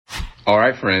All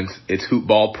right, friends, it's Hoop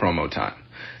Ball promo time.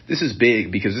 This is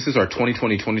big because this is our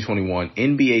 2020-2021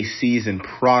 NBA season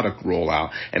product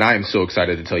rollout, and I am so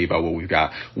excited to tell you about what we've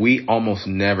got. We almost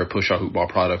never push our Hoop Ball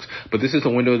products, but this is the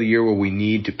window of the year where we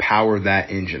need to power that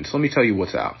engine. So let me tell you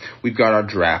what's out. We've got our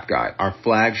draft guide, our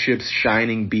flagship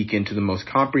shining beacon to the most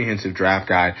comprehensive draft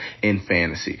guide in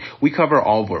fantasy. We cover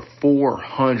over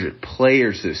 400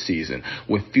 players this season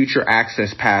with future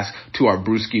access pass to our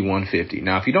Brewski 150.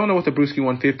 Now, if you don't know what the Brewski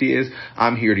 150 is,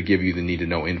 I'm here to give you the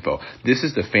need-to-know info. This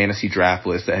is the fantasy draft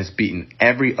list that has beaten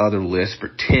every other list for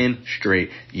 10 straight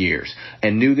years.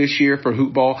 And new this year for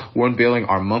Hoop Ball, we're unveiling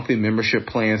our monthly membership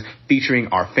plans featuring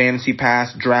our Fantasy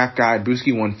Pass, Draft Guide,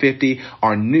 Brewski 150,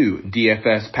 our new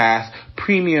DFS Pass,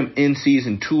 premium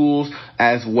in-season tools,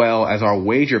 as well as our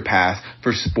Wager Pass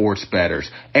for sports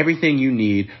bettors. Everything you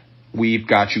need, we've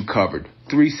got you covered.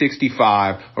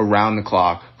 365 around the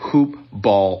clock. Hoop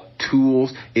Ball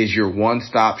Tools is your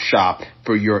one-stop shop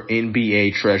for your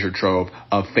NBA treasure trove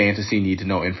of fantasy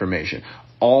need-to-know information.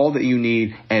 All that you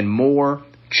need and more.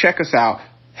 Check us out.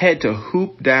 Head to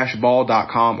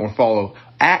hoop-ball.com or follow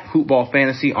at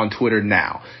hoopballfantasy on Twitter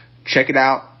now. Check it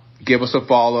out. Give us a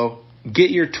follow.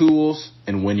 Get your tools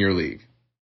and win your league.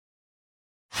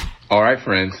 All right,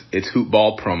 friends, it's Hoop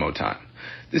Ball promo time.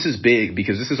 This is big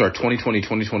because this is our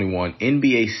 2020-2021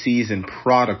 NBA season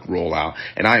product rollout,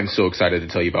 and I am so excited to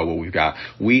tell you about what we've got.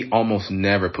 We almost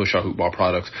never push our Hoop Ball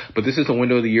products, but this is the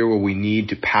window of the year where we need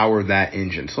to power that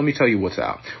engine. So let me tell you what's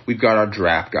out. We've got our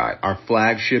draft guide, our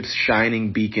flagship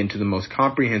shining beacon to the most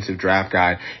comprehensive draft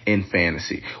guide in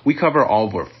fantasy. We cover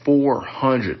over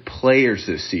 400 players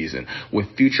this season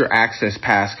with future access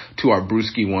pass to our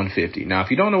Brewski 150. Now, if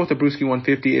you don't know what the Brewski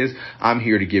 150 is, I'm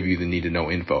here to give you the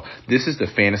need-to-know info. This is the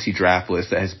fantasy draft list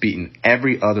that has beaten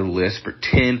every other list for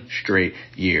 10 straight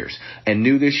years. And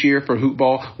new this year for Hoop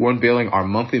Ball, we're unveiling our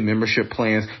monthly membership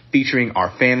plans featuring our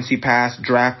Fantasy Pass,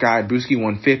 Draft Guide, Brewski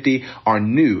 150, our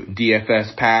new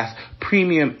DFS Pass,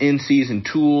 premium in-season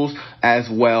tools, as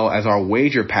well as our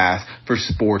Wager Pass for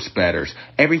sports bettors.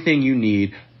 Everything you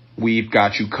need, we've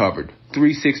got you covered.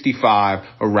 365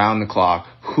 around the clock.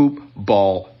 Hoop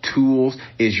Ball Tools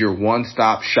is your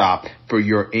one-stop shop for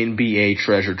your NBA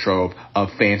treasure trove of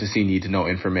fantasy need-to-know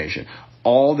information.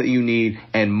 All that you need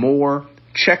and more.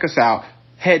 Check us out.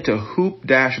 Head to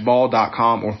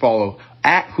hoop-ball.com or follow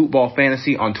at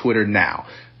hoopballfantasy on Twitter now.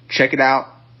 Check it out.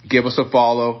 Give us a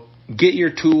follow. Get your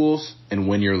tools and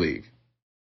win your league.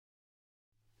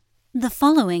 The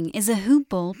following is a Hoop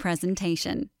Ball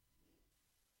presentation.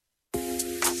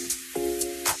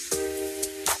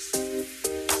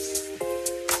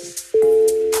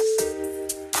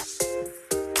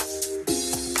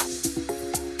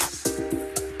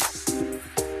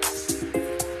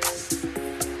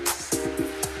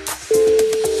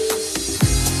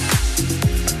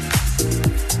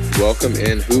 Welcome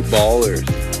in, Hoop Ballers,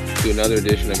 to another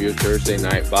edition of your Thursday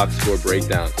night box score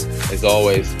breakdown. As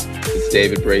always, it's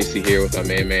David Bracey here with my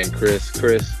main man, Chris.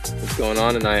 Chris, what's going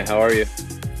on tonight? How are you?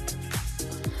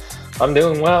 I'm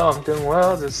doing well.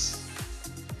 Just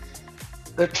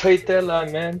the trade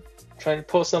deadline, man. Trying to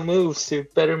pull some moves to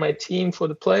better my team for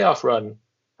the playoff run.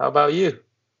 How about you?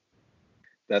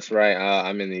 That's right.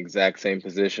 I'm in the exact same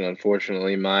position.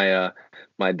 Unfortunately, my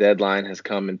deadline has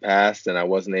come and passed, and I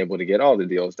wasn't able to get all the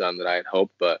deals done that I had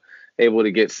hoped, but able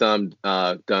to get some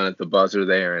done at the buzzer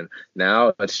there. And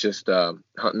now it's just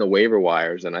hunting the waiver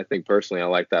wires. And I think personally I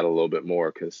like that a little bit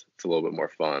more because it's a little bit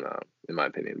more fun, in my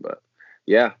opinion. But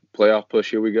yeah, playoff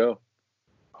push, here we go.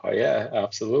 Oh, yeah,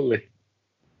 absolutely.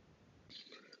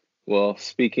 Well,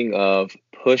 speaking of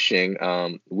pushing,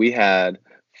 we had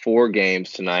 4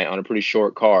 games tonight on a pretty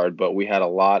short card, but we had a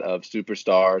lot of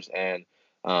superstars and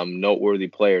noteworthy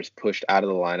players pushed out of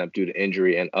the lineup due to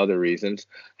injury and other reasons.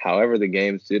 However, the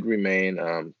games did remain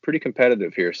pretty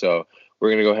competitive here, so we're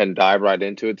going to go ahead and dive right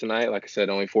into it tonight. Like I said,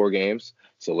 only 4 games,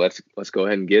 so let's go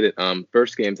ahead and get it.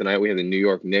 First game tonight, we have the New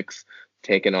York Knicks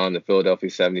taking on the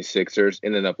Philadelphia 76ers,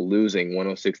 ended up losing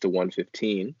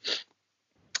 106-115.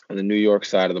 On the New York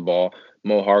side of the ball,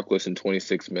 Mo Harkless in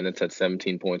 26 minutes had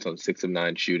 17 points on 6 of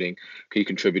 9 shooting. He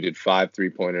contributed 5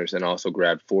 3-pointers and also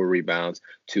grabbed 4 rebounds,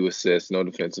 2 assists, no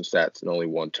defensive stats, and only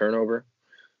 1 turnover.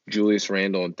 Julius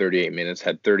Randle in 38 minutes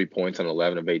had 30 points on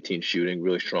 11 of 18 shooting,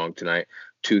 really strong tonight.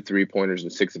 2 3-pointers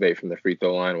and 6 of 8 from the free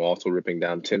throw line, while also ripping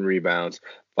down 10 rebounds,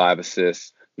 5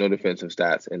 assists, no defensive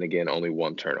stats, and again, only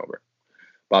 1 turnover.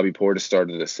 Bobby Portis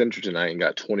started at center tonight and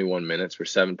got 21 minutes for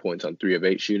 7 points on 3 of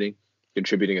 8 shooting,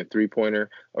 contributing a 3-pointer,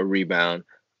 a rebound,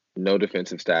 no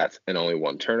defensive stats, and only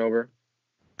 1 turnover.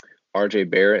 RJ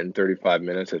Barrett in 35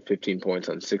 minutes had 15 points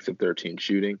on 6 of 13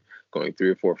 shooting, going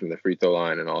 3 of 4 from the free throw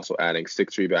line, and also adding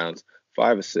 6 rebounds,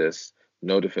 5 assists,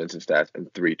 no defensive stats,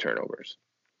 and 3 turnovers.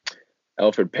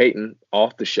 Elfrid Payton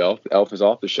off the shelf. Elf is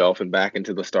off the shelf and back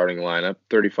into the starting lineup.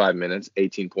 35 minutes,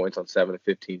 18 points on 7 of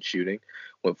 15 shooting.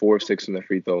 Went 4 of 6 from the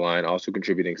free throw line, also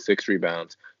contributing 6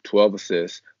 rebounds, 12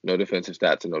 assists, no defensive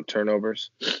stats, and no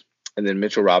turnovers. And then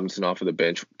Mitchell Robinson off of the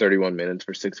bench, 31 minutes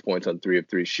for 6 points on 3 of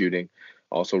 3 shooting.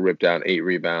 Also ripped down 8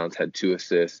 rebounds, had 2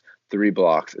 assists, 3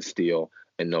 blocks, a steal,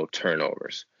 and no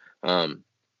turnovers. The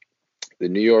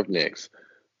New York Knicks,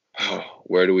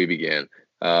 where do we begin?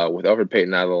 With Elfrid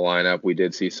Payton out of the lineup, we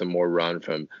did see some more run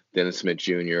from Dennis Smith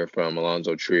Jr., from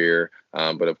Alonzo Trier.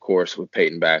 But, of course, with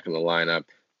Payton back in the lineup,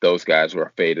 those guys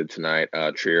were faded tonight.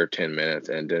 Trier, 10 minutes,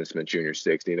 and Dennis Smith Jr.,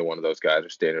 6. Neither one of those guys are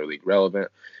standard league relevant.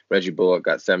 Reggie Bullock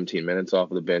got 17 minutes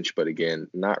off of the bench, but, again,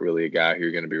 not really a guy who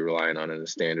you're going to be relying on in a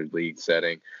standard league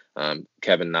setting.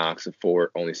 Kevin Knox,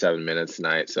 only 7 minutes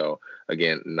tonight. So,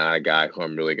 again, not a guy who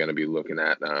I'm really going to be looking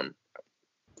at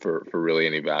for really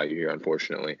any value here,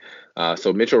 unfortunately.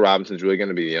 So Mitchell Robinson is really going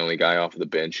to be the only guy off of the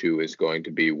bench who is going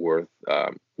to be worth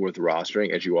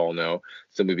rostering, as you all know,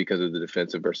 simply because of the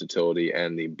defensive versatility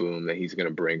and the boom that he's going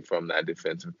to bring from that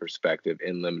defensive perspective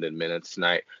in limited minutes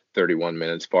tonight. 31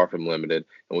 minutes, far from limited,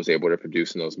 and was able to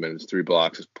produce in those minutes. 3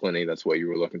 blocks is plenty. That's what you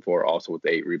were looking for. Also with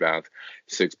 8 rebounds,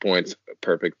 6 points,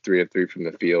 perfect, 3 of 3 from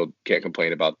the field. Can't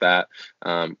complain about that.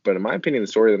 But in my opinion, the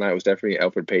story of the night was definitely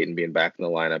Elfrid Payton being back in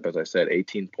the lineup. As I said,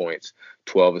 18 points,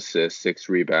 12 assists, 6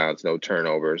 rebounds, no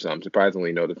turnovers.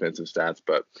 Surprisingly, no defensive stats,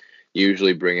 but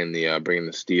usually bringing the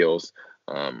steals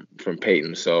from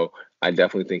Payton. So I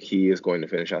definitely think he is going to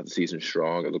finish out the season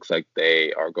strong. It looks like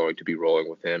they are going to be rolling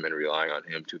with him and relying on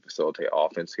him to facilitate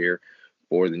offense here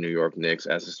for the New York Knicks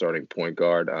as a starting point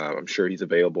guard. I'm sure he's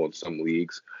available in some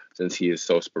leagues since he is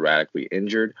so sporadically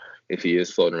injured. If he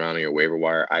is floating around on your waiver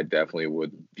wire, I definitely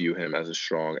would view him as a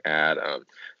strong add,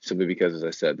 simply because, as I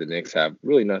said, the Knicks have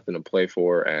really nothing to play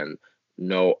for and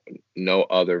no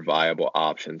other viable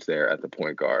options there at the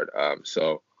point guard.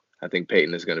 So I think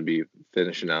Payton is going to be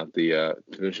finishing out the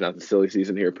silly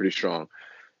season here pretty strong.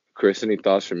 Chris, any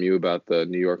thoughts from you about the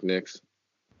New York Knicks?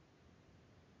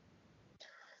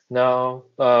 No,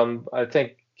 I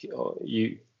think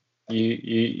you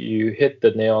hit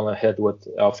the nail on the head with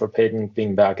Elfrid Payton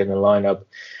being back in the lineup,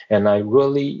 and I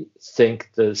really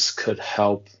think this could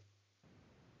help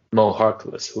Mo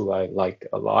Harkless, who I like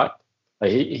a lot.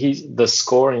 The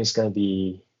scoring is going to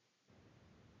be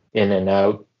in and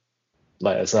out.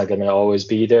 Like, it's not going to always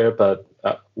be there, but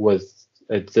with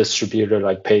a distributor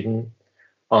like Payton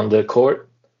on the court,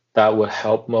 that would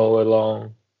help Mo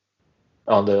along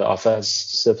on the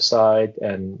offensive side,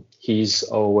 and he's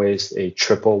always a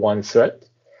 1-1 threat.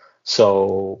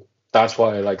 So that's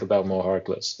what I like about Mo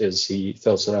Harkless, is he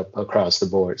fills it up across the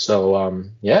board. So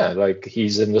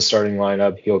he's in the starting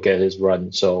lineup, he'll get his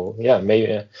run. So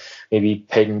maybe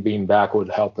Payton being back would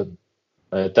help him.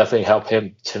 Definitely help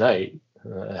him tonight.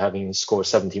 Having scored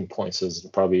 17 points is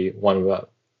probably one of the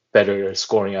better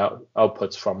scoring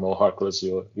outputs from Mo Harkless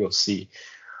you'll see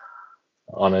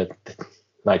on a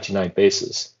 99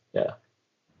 basis. Yeah.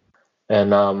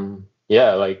 And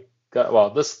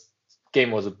this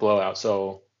game was a blowout,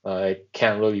 so I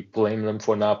can't really blame them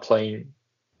for not playing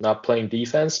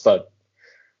defense, but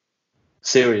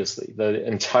seriously, the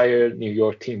entire New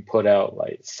York team put out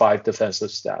like 5 defensive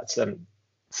stats, and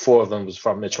 4 of them was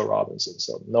from Mitchell Robinson,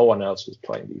 so no one else was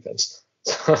playing defense.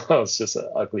 So it was just an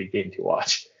ugly game to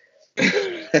watch.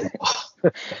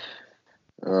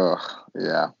 Oh,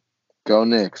 yeah. Go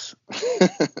Knicks.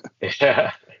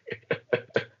 Yeah.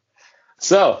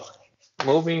 So,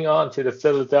 moving on to the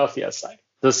Philadelphia side.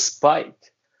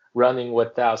 Despite running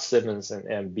without Simmons and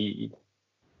Embiid,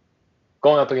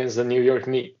 going up against the New York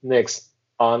Knicks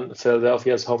on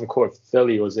Philadelphia's home court,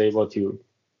 Philly was able to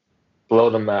blow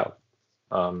them out.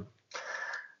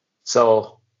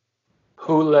 So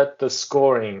who led the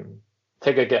scoring?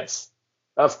 Take a guess.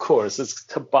 Of course, it's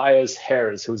Tobias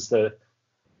Harris, who's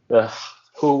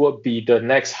who would be the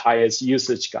next highest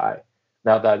usage guy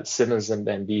now that Simmons and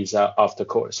Embiid are off the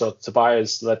court. So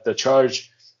Tobias led the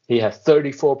charge. He had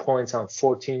 34 points on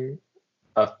 14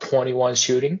 of 21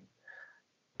 shooting,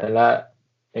 and that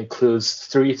includes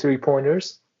 3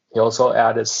 3-pointers. He also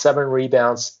added 7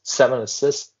 rebounds, 7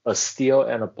 assists, a steal,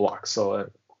 and a block. So a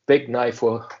big night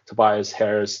for Tobias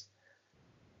Harris,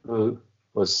 who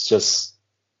was just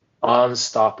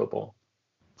unstoppable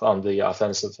from the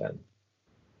offensive end.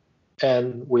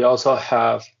 And we also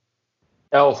have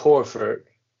Al Horford,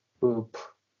 who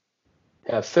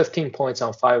had 15 points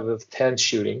on 5 of 10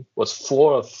 shooting, was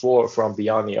 4 of 4 from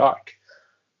beyond the arc,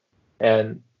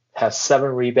 and had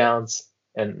 7 rebounds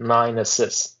and 9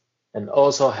 assists, and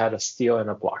also had a steal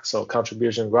and a block. So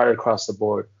contribution right across the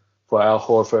board for Al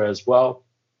Horford as well.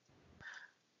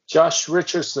 Josh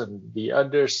Richardson, the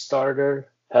under starter,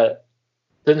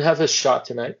 didn't have his shot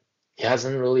tonight. He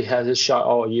hasn't really had his shot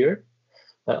all year.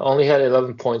 Only had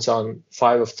 11 points on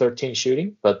 5 of 13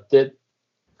 shooting, but did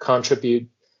contribute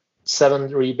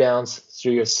 7 rebounds,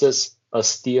 3 assists, a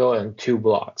steal, and 2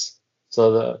 blocks.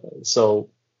 So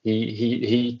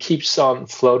he keeps on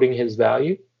floating his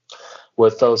value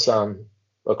with those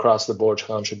across the board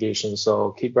contributions.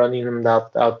 So keep running him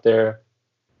out there.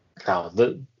 Now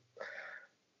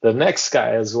the next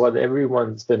guy is what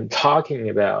everyone's been talking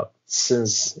about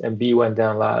since Embiid went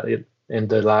down in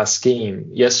the last game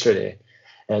yesterday.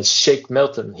 And Shake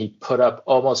Milton, he put up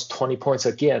almost 20 points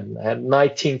again, had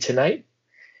 19 tonight,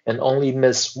 and only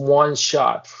missed 1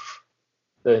 shot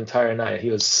the entire night. He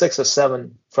was 6 of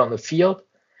 7 from the field,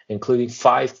 including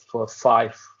 5 for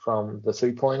 5 from the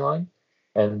 3-point line,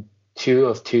 and 2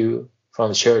 of 2 from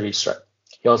the charity stripe.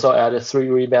 He also added 3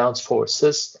 rebounds, 4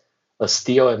 assists, a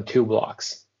steal, and 2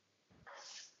 blocks.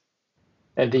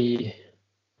 And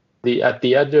at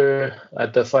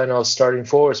the final starting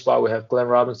forward spot, we have Glenn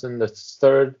Robinson the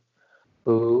third,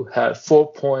 who had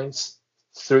 4 points,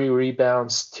 3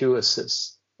 rebounds, 2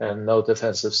 assists, and no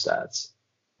defensive stats.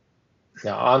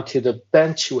 Now onto the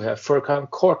bench, we have Furkan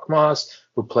Korkmaz,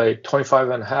 who played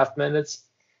 25.5 minutes,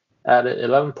 added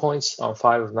 11 points on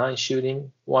 5 of 9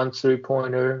 shooting, 1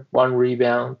 3-pointer, 1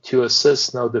 rebound, 2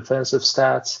 assists, no defensive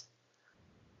stats.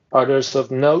 Others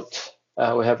of note,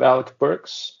 we have Alec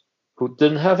Burks, who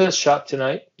didn't have his shot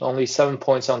tonight, only 7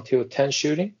 points on 2 of 10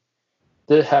 shooting,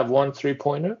 did have 1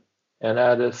 3-pointer, and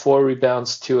added 4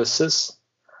 rebounds, 2 assists.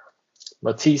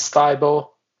 Matisse Thybulle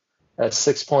had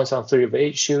 6 points on 3 of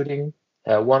 8 shooting,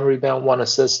 had 1 rebound, 1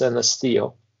 assist, and a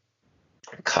steal.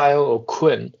 Kyle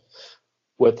O'Quinn,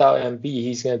 without Embiid,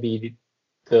 he's going to be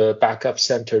the backup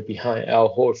center behind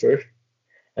Al Horford,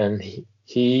 and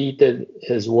he did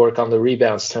his work on the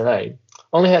rebounds tonight.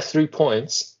 Only had 3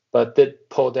 points, but did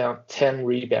pull down 10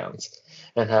 rebounds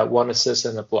and had 1 assist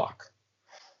and a block.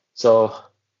 So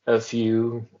if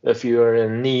you are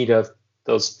in need of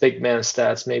those big man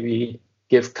stats, maybe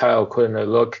give Kyle Quinn a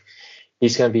look.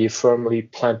 He's going to be firmly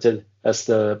planted as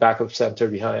the backup center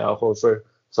behind Al Horford,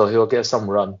 so he'll get some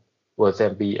run with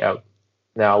Embiid out.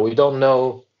 Now, we don't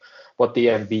know what the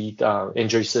Embiid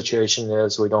injury situation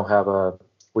is. We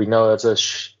know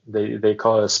it's they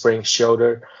call it a sprained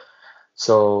shoulder.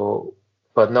 So,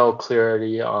 but no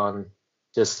clarity on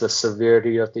just the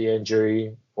severity of the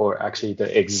injury or actually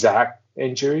the exact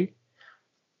injury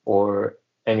or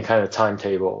any kind of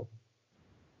timetable,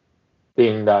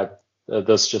 being that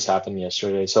this just happened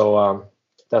yesterday. So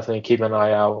definitely keep an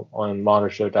eye out and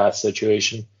monitor that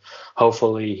situation.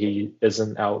 Hopefully he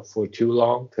isn't out for too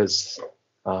long, because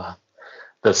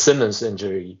the Simmons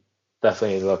injury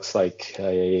definitely looks like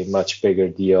a much bigger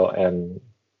deal, and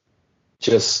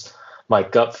just my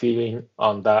gut feeling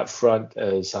on that front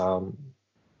is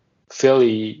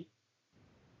Philly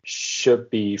should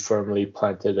be firmly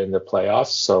planted in the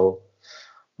playoffs. So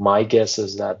my guess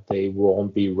is that they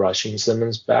won't be rushing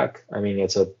Simmons back. I mean,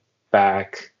 it's a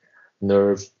back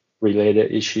nerve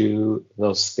related issue.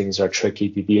 Those things are tricky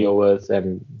to deal with,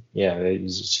 and yeah,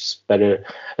 it's just better.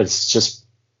 It's just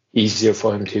easier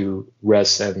for him to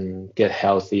rest and get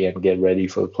healthy and get ready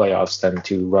for the playoffs than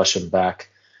to rush him back,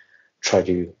 try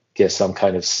to get some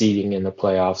kind of seeding in the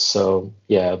playoffs. So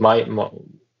yeah,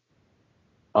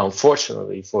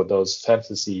 unfortunately for those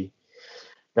fantasy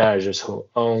managers who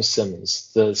own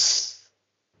Simmons, this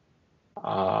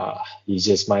you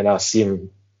just might not see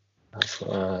him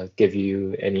give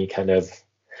you any kind of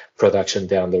production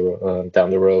down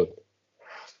the road.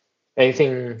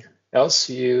 Anything else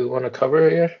you want to cover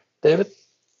here, David?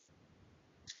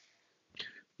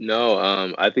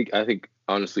 No, I think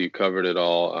honestly you covered it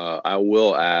all. I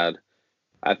will add,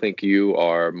 I think you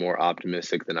are more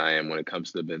optimistic than I am when it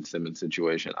comes to the Ben Simmons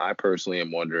situation. I personally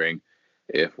am wondering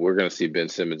if we're going to see Ben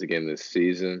Simmons again this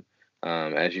season.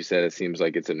 As you said, it seems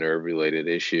like it's a nerve-related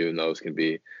issue, and those can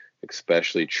be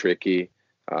especially tricky.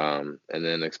 And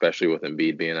then especially with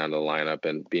Embiid being out of the lineup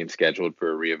and being scheduled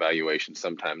for a reevaluation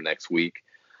sometime next week.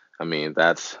 I mean,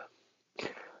 that's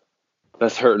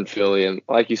hurting Philly. And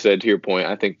like you said, to your point,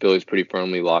 I think Philly's pretty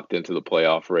firmly locked into the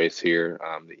playoff race here.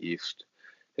 The East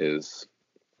is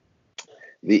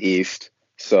the East.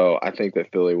 So I think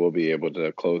that Philly will be able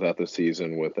to close out the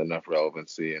season with enough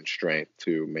relevancy and strength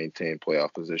to maintain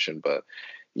playoff position. But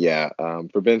yeah,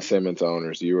 for Ben Simmons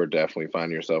owners, you are definitely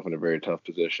finding yourself in a very tough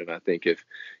position. I think if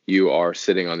you are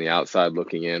sitting on the outside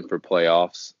looking in for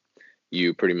playoffs,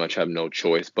 you pretty much have no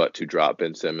choice but to drop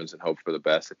Ben Simmons and hope for the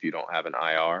best if you don't have an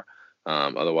IR.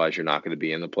 Otherwise, you're not going to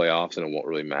be in the playoffs, and it won't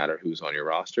really matter who's on your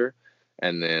roster.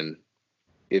 And then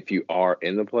if you are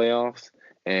in the playoffs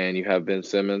and you have Ben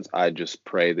Simmons, I just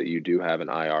pray that you do have an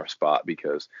IR spot,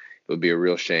 because it would be a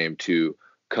real shame to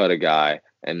cut a guy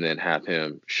and then have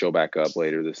him show back up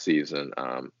later this season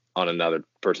on another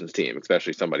person's team,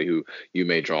 especially somebody who you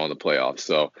may draw in the playoffs.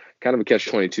 So kind of a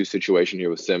catch-22 situation here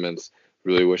with Simmons.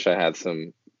 Really wish I had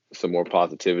some more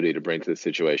positivity to bring to the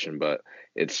situation, but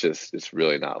it's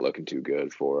really not looking too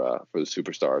good for the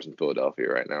superstars in Philadelphia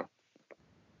right now.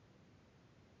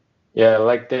 Yeah,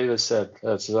 like David said,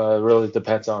 it really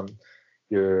depends on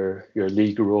your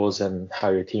league rules and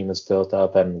how your team is built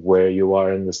up and where you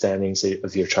are in the standings.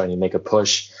 If you're trying to make a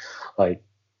push,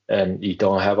 and you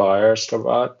don't have IR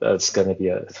spot, it's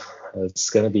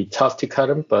gonna be tough to cut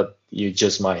him, but you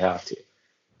just might have to.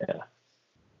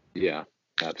 Yeah,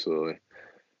 absolutely.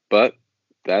 But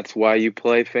that's why you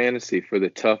play fantasy, for the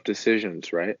tough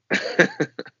decisions, right?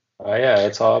 Yeah,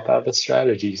 it's all about the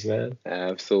strategies, man.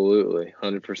 Absolutely,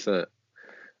 100%.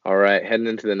 All right, heading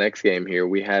into the next game here,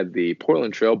 we had the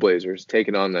Portland Trailblazers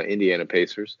taking on the Indiana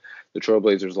Pacers. The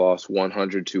Trailblazers lost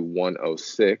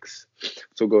 100-106. So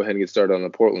we'll go ahead and get started on the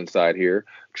Portland side here.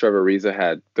 Trevor Ariza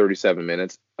had 37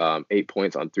 minutes, 8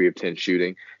 points on 3 of 10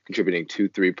 shooting, contributing 2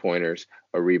 3-pointers,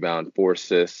 a rebound, 4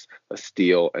 assists, a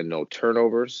steal, and no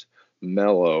turnovers.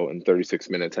 Melo in 36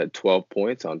 minutes had 12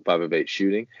 points on 5 of 8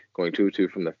 shooting, going 2 of 2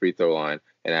 from the free throw line,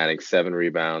 and adding 7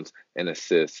 rebounds, an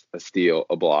assist, a steal,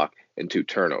 a block, and 2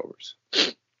 turnovers.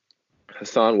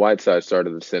 Hassan Whiteside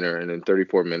started the center, and in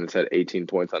 34 minutes had 18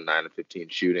 points on 9 of 15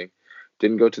 shooting.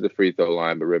 Didn't go to the free throw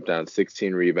line, but ripped down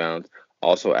 16 rebounds,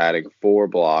 also adding 4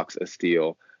 blocks, a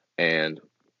steal, and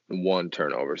 1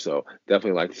 turnover. So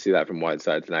definitely like to see that from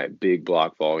Whiteside tonight. Big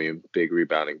block volume, big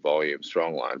rebounding volume,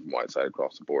 strong line from Whiteside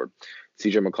across the board.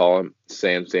 CJ McCollum,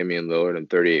 Damian Lillard in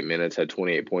 38 minutes had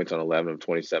 28 points on 11 of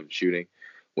 27 shooting.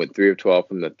 Went 3 of 12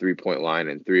 from the 3-point line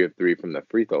and 3 of 3 from the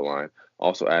free throw line,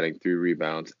 also adding 3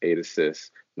 rebounds, 8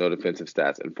 assists, no defensive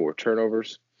stats, and 4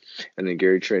 turnovers. And then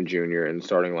Gary Trent Jr. in the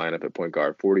starting lineup at point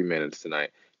guard, 40 minutes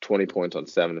tonight, 20 points on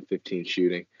 7 of 15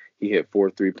 shooting. He hit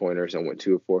 4 3-pointers and went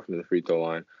 2 of 4 from the free throw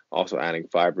line, also adding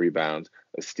 5 rebounds,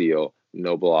 a steal,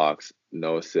 no blocks,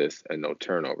 no assists, and no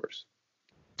turnovers.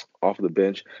 Off of the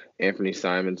bench, Anthony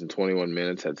Simons in 21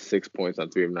 minutes had 6 points on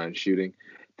 3 of 9 shooting.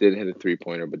 Didn't hit a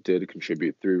 3-pointer, but did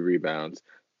contribute 3 rebounds,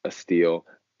 a steal,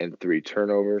 and 3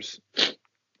 turnovers.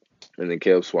 And then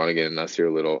Caleb Swanigan and Nasir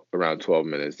Little around 12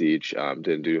 minutes each.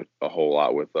 Didn't do a whole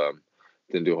lot with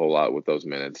those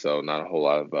minutes, so not a whole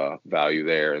lot of value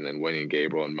there. And then Wenyen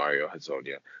Gabriel and Mario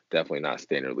Hezonja, definitely not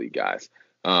standard league guys.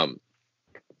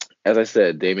 As I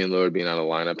said, Damian Lillard being out of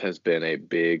the lineup has been a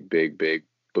big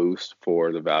boost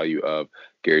for the value of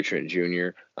Gary Trent Jr.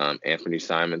 Anthony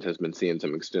Simons has been seeing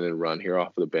some extended run here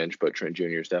off of the bench, but Trent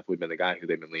Jr. has definitely been the guy who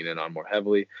they've been leaning on more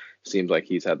heavily. Seems like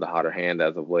he's had the hotter hand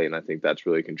as of late, and I think that's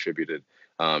really contributed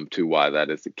to why that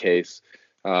is the case.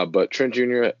 But Trent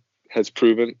Jr. has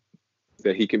proven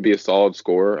that he can be a solid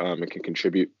scorer and can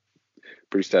contribute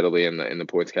pretty steadily in the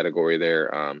points category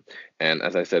there. And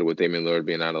as I said, with Damian Lillard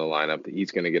being out of the lineup,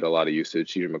 he's going to get a lot of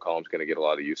usage. CJ McCollum's going to get a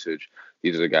lot of usage.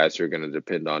 These are the guys who are going to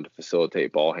depend on to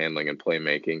facilitate ball handling and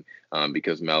playmaking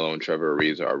because Melo and Trevor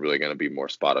Ariza are really going to be more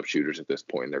spot-up shooters at this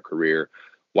point in their career.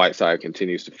 Whiteside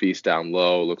continues to feast down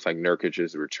low. Looks like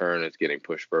Nurkic's return is getting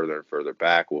pushed further and further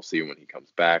back. We'll see when he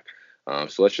comes back.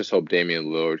 So let's just hope Damian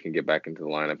Lillard can get back into the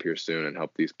lineup here soon and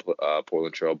help these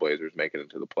Portland Trail Blazers make it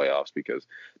into the playoffs, because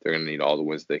they're going to need all the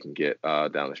wins they can get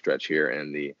down the stretch here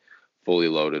in the fully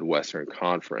loaded Western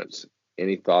Conference.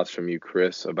 Any thoughts from you,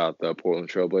 Chris, about the Portland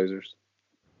Trail Blazers?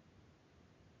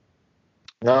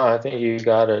 No, I think you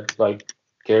got it. Like,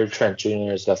 Gary Trent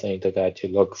Jr. is definitely the guy to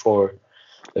look for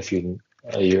if you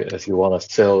want to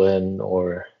fill in,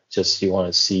 or just you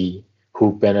want to see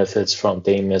who benefits from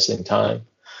Dame missing time.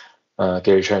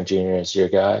 Gary Trent Jr. is your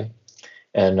guy.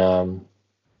 And I'm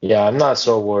not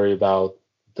so worried about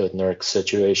the Nurk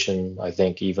situation. I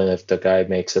think even if the guy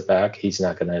makes it back, he's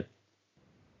not going to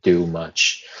do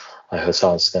much.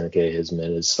 Hassan's going to get his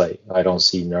minutes. Like, I don't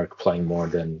see Nurk playing more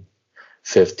than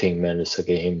 15 minutes a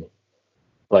game.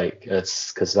 Like,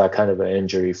 it's because that kind of an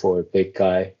injury for a big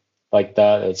guy like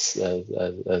that, it's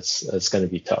going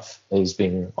to be tough. He's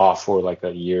been off for like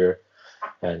a year.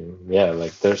 And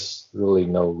there's really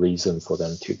no reason for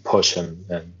them to push him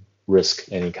and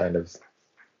risk any kind of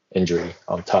injury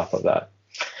on top of that.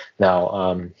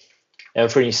 Now,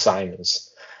 Anthony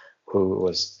Simons, who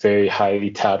was very highly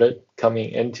touted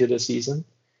coming into the season,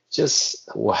 just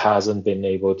hasn't been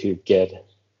able to get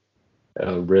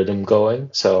a rhythm going.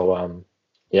 So,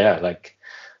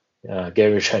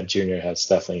 Gary Trent Jr. has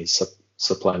definitely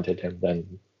supplanted him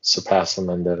and surpassed him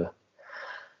in the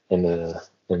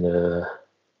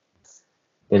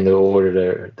in the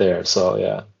order there. So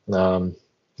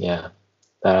yeah.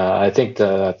 I think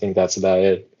that's about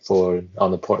it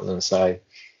on the Portland side.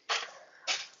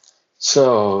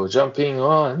 So jumping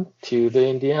on to the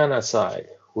Indiana side,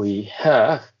 we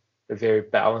have a very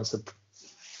balanced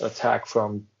attack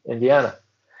from Indiana.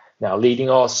 Now leading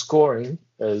all scoring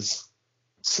is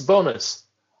Sabonis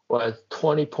with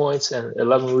 20 points and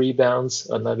 11 rebounds,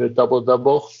 another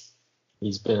double-double.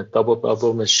 He's been a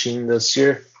double-double machine this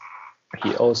year.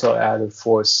 He also added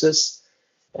 4 assists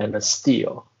and a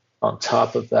steal on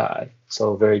top of that.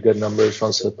 So very good numbers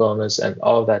from Sabonis, and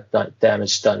all that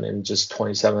damage done in just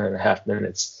 27.5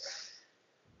 minutes.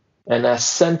 And at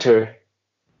center,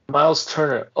 Miles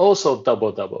Turner also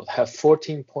double-doubled, had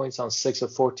 14 points on 6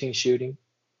 of 14 shooting,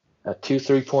 had 2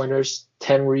 3-pointers,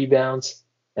 10 rebounds,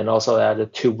 and also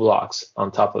added 2 blocks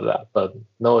on top of that. But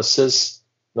no assists,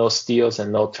 no steals,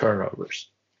 and no turnovers.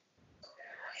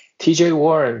 TJ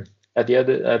Warren at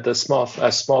the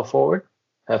small forward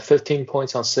had 15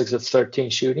 points on 6 of 13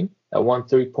 shooting, at 1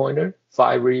 3-pointer,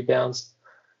 5 rebounds,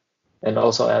 and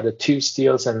also added 2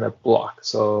 steals and a block.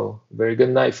 So very good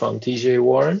night from TJ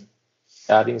Warren,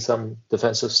 adding some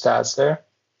defensive stats there.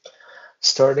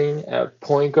 Starting at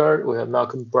point guard, we have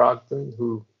Malcolm Brogdon,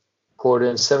 who poured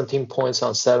in 17 points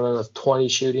on 7 of 20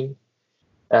 shooting,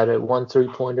 added 1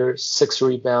 3-pointer, 6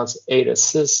 rebounds, 8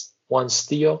 assists, 1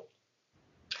 steal.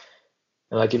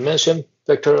 And like you mentioned,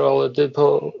 Victor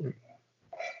Oladipo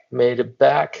made it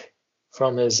back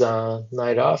from his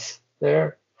night off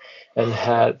there and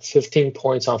had 15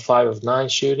 points on 5 of 9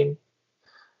 shooting,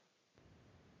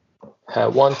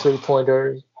 had 1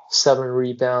 3-pointer, 7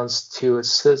 rebounds, 2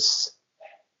 assists,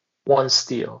 1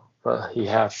 steal, but he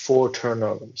had 4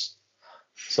 turnovers.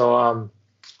 So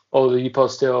Oladipo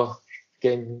still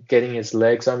getting his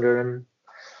legs under him.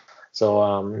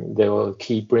 So they will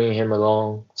keep bringing him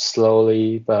along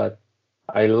slowly, but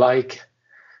I like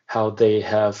how they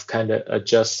have kind of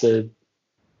adjusted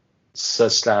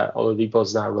such that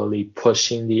Oladipo's not really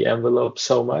pushing the envelope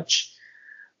so much,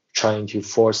 trying to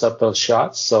force up those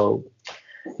shots. So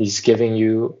he's giving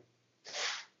you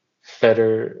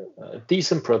better,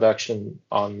 decent production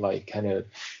on like kind of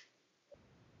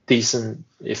decent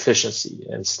efficiency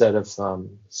instead of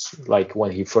like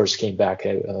when he first came back,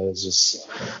 it was just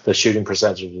the shooting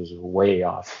percentage was way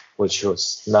off, which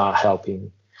was not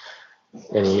helping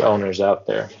any owners out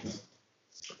there.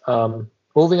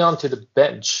 Moving on to the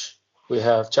bench, we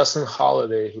have Justin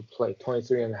Holiday, who played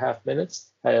 23.5 minutes,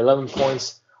 had 11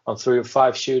 points on 3 of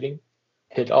 5 shooting,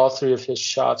 hit all 3 of his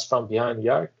shots from behind the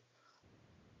arc,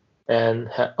 and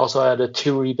also added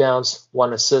 2 rebounds,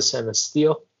 1 assist, and a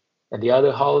steal. And the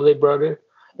other Holiday brother,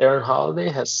 Aaron Holiday,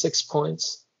 has 6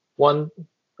 points, 1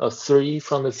 of 3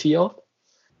 from the field,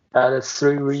 added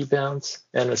 3 rebounds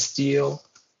and a steal.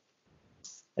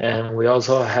 And we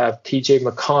also have TJ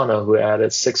McConnell, who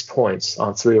added 6 points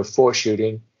on 3 of 4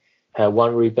 shooting, had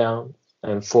 1 rebound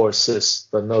and 4 assists,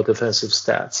 but no defensive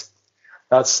stats.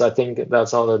 I think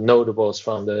that's all the notables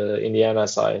from the Indiana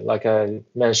side. Like I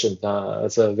mentioned,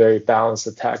 it's a very balanced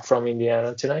attack from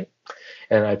Indiana tonight.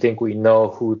 And I think we know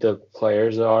who the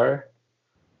players are,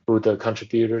 who the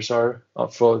contributors are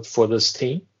for this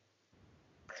team.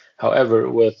 However,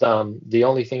 with the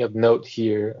only thing of note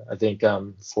here, I think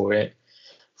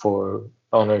for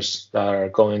owners that are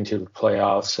going into the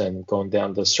playoffs and going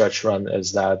down the stretch run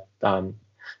is that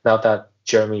now that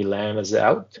Jeremy Lamb is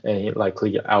out and he's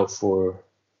likely out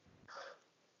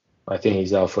I think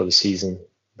he's out for the season.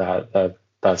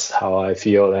 That's how I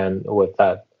feel. And with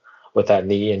that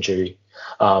knee injury,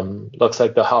 looks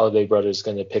like the Holiday brothers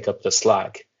going to pick up the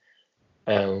slack,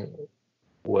 and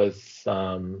with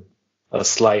a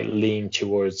slight lean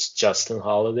towards Justin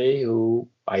Holiday, who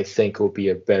I think will be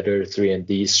a better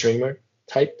 3-and-D streamer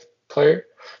type player.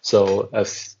 So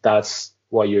if that's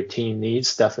what your team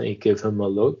needs, definitely give him a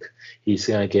look. He's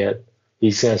gonna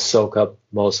soak up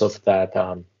most of that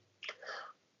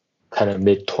kind of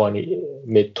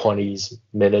mid-20s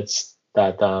minutes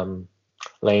that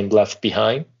Lane left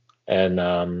behind,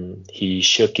 and he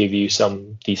should give you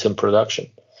some decent production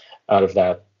out of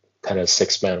that kind of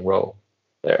 6-man role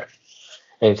there.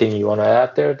 Anything you want to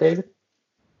add there, David?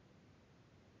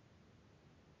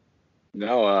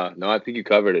 No, I think you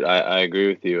covered it. I agree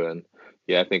with you, and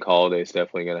yeah, I think Holiday's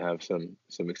definitely going to have some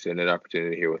extended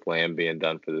opportunity here with Lamb being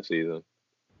done for the season.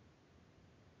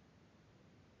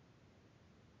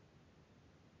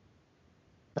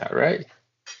 All right.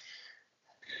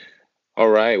 All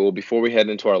right. Well, before we head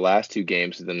into our last 2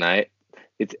 games of the night,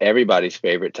 it's everybody's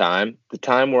favorite time, the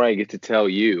time where I get to tell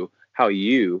you how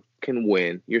you can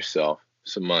win yourself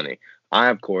some money. I,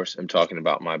 of course, am talking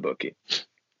about MyBookie.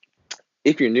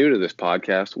 If you're new to this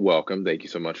podcast, welcome. Thank you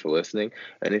so much for listening.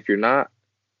 And if you're not,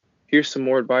 here's some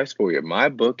more advice for you.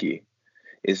 MyBookie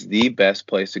is the best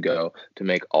place to go to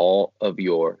make all of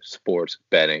your sports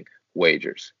betting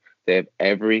wagers. They have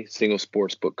every single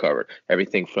sports book covered.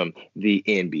 Everything from the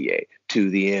NBA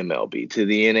to the MLB to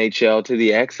the NHL to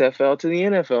the XFL to the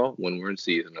NFL when we're in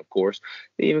season, of course.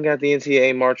 They even got the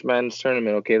NCAA March Madness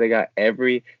tournament, okay? They got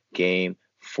every game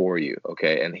for you,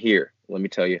 okay? And here, let me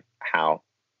tell you how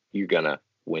you're going to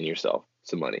win yourself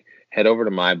some money. Head over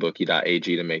to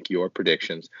mybookie.ag to make your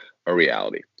predictions a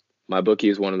reality. MyBookie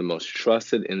is one of the most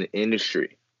trusted in the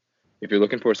industry. If you're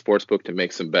looking for a sports book to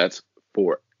make some bets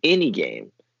for any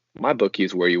game, MyBookie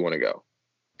is where you want to go.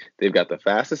 They've got the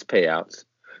fastest payouts,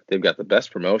 they've got the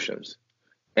best promotions,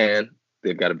 and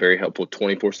they've got a very helpful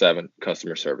 24/7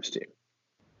 customer service team.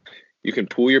 You can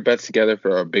pool your bets together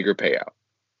for a bigger payout.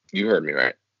 You heard me,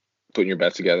 right? Putting your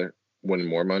bets together, winning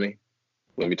more money.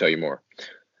 Let me tell you more.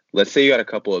 Let's say you got a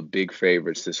couple of big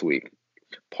favorites this week.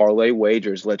 Parlay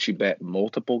wagers let you bet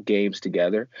multiple games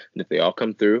together, and if they all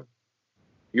come through,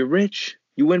 you're rich.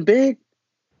 You win big.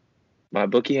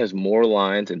 MyBookie has more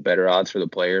lines and better odds for the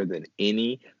player than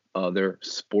any other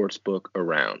sports book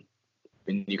around,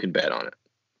 and you can bet on it.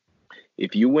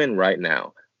 If you win right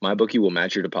now, MyBookie will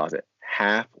match your deposit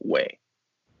halfway,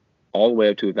 all the way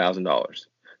up to $1,000.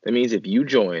 That means if you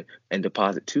join and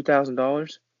deposit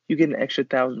 $2,000, you get an extra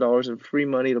 $1,000 in free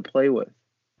money to play with.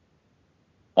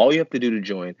 All you have to do to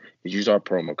join is use our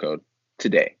promo code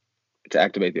today to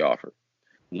activate the offer.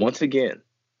 Once again,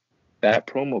 that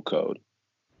promo code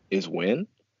is when?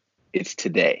 It's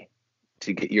today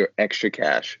to get your extra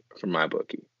cash from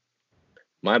MyBookie.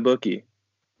 MyBookie,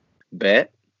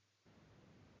 bet,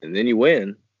 and then you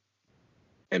win.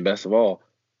 And best of all,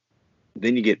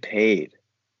 then you get paid.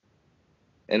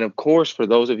 And of course, for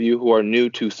those of you who are new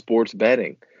to sports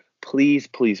betting, please,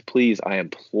 please, please, I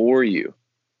implore you,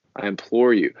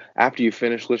 after you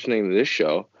finish listening to this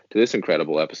show, to this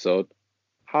incredible episode,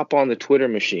 hop on the Twitter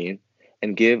machine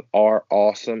and give our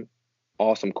awesome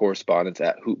correspondents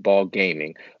at Hoopball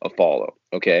Gaming a follow,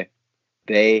 okay?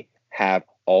 They have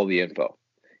all the info.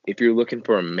 If you're looking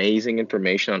for amazing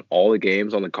information on all the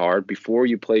games on the card before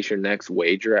you place your next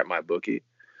wager at MyBookie,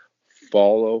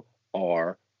 follow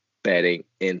our betting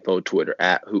info Twitter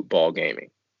at Hoopball Gaming.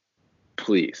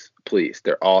 Please,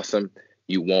 they're awesome.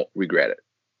 You won't regret it.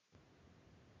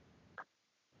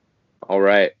 All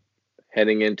right,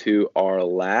 heading into our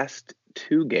last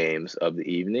two games of the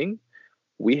evening,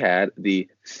 we had the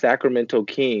Sacramento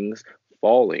Kings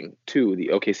falling to the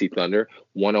OKC Thunder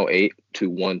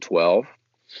 108-112.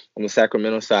 On the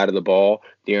Sacramento side of the ball,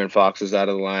 De'Aaron Fox was out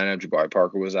of the lineup. Jabari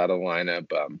Parker was out of the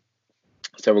lineup.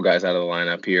 Several guys out of the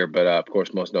lineup here, but of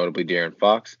course, most notably De'Aaron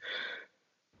Fox.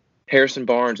 Harrison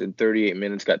Barnes in 38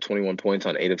 minutes got 21 points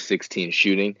on 8 of 16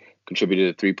 shooting,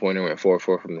 contributed a three-pointer, went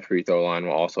 4-4 from the free throw line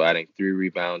while also adding 3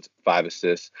 rebounds, 5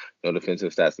 assists, no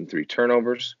defensive stats, and 3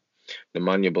 turnovers.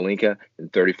 Nemanja Bjelica in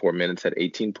 34 minutes had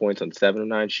 18 points on 7 of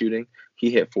 9 shooting. He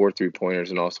hit 4 3-pointers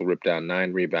and also ripped down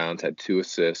 9 rebounds, had 2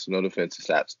 assists, no defensive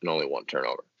stats, and only 1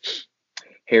 turnover.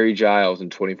 Harry Giles in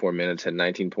 24 minutes had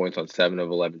 19 points on 7 of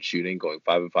 11 shooting, going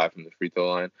 5 of 5 from the free throw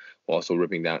line, while also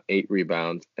ripping down 8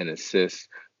 rebounds and assists,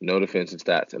 no defensive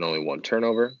stats, and only 1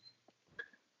 turnover.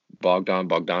 Bogdan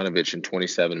Bogdanovic in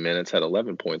 27 minutes had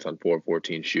 11 points on 4 of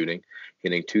 14 shooting,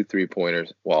 hitting 2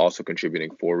 3-pointers while also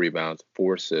contributing 4 rebounds,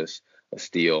 4 assists, a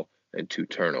steal, and 2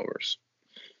 turnovers.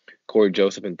 Corey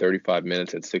Joseph in 35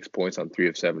 minutes had 6 points on 3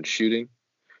 of 7 shooting,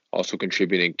 also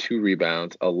contributing 2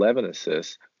 rebounds, 11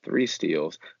 assists, 3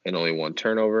 steals, and only 1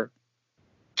 turnover.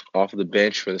 Off of the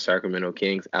bench for the Sacramento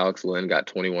Kings, Alex Len got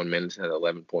 21 minutes and had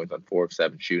 11 points on 4 of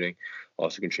 7 shooting,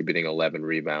 also contributing 11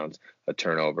 rebounds, a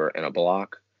turnover, and a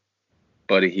block.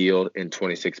 Buddy Hield in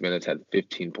 26 minutes had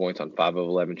 15 points on 5 of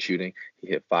 11 shooting. He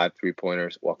hit 5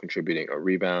 3-pointers while contributing a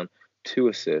rebound, 2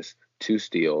 assists, 2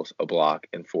 steals, a block,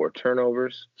 and 4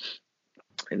 turnovers.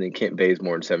 And then Kent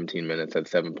Bazemore in 17 minutes had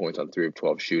 7 points on 3 of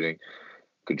 12 shooting,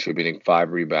 contributing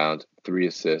 5 rebounds, 3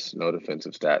 assists, no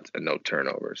defensive stats, and no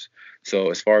turnovers. So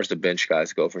as far as the bench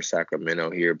guys go for Sacramento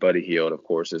here, Buddy Hield, of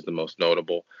course, is the most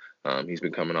notable. He's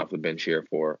been coming off the bench here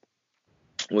for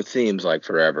what seems like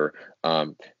forever,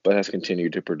 but has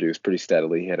continued to produce pretty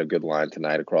steadily. He had a good line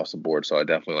tonight across the board, so I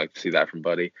definitely like to see that from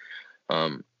Buddy.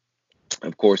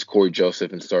 Of course, Corey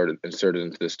Joseph inserted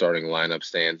into the starting lineup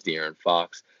stands De'Aaron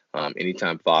Fox.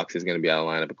 Anytime Fox is going to be out of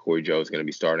the lineup, but Corey Joe is going to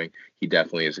be starting, he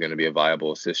definitely is going to be a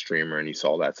viable assist streamer, and you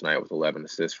saw that tonight with 11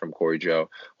 assists from Corey Joe,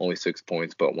 only 6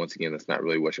 points, but once again, that's not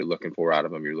really what you're looking for out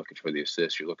of him. You're looking for the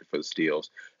assists, you're looking for the steals,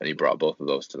 and he brought both of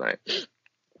those tonight.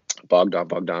 Bogdan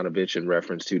Bogdanovic, in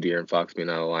reference to De'Aaron Fox being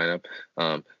out of the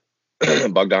lineup,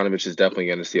 Bogdanovich is definitely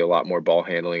going to see a lot more ball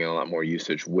handling and a lot more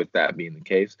usage with that being the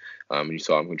case. You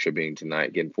saw him contributing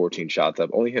tonight, getting 14 shots up,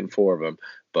 only hitting 4 of them,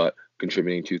 but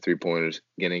contributing 2 3-pointers,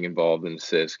 getting involved in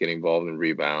assists, getting involved in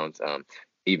rebounds,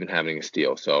 even having a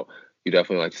steal. So you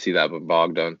definitely like to see that with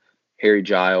Bogdan. Harry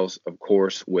Giles, of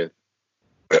course, with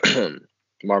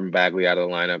Marvin Bagley out of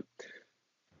the lineup.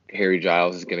 Harry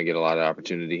Giles is going to get a lot of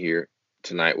opportunity here.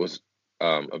 Tonight was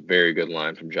a very good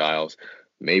line from Giles.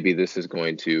 Maybe this is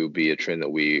going to be a trend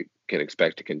that we can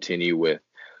expect to continue with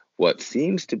what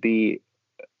seems to be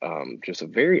just a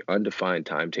very undefined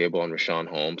timetable on Richaun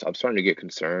Holmes. I'm starting to get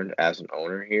concerned as an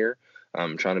owner here.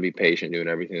 I'm trying to be patient, doing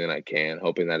everything that I can,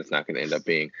 hoping that it's not going to end up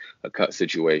being a cut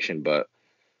situation. But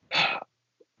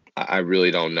I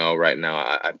really don't know right now.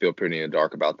 I feel pretty in the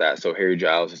dark about that. So Harry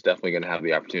Giles is definitely going to have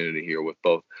the opportunity here with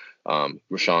both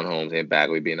Richaun Holmes and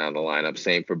Bagley being out of the lineup.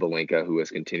 Same for Belinka, who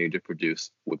has continued to produce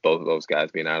with both of those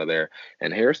guys being out of there.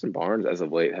 And Harrison Barnes, as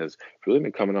of late, has really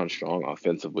been coming on strong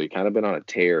offensively, kind of been on a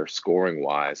tear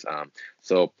scoring-wise.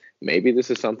 So maybe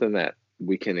this is something that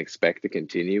we can expect to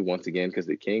continue once again, because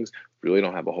the Kings really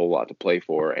don't have a whole lot to play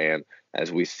for. And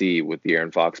as we see with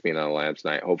De'Aaron Fox being on the lineup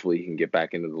tonight, hopefully he can get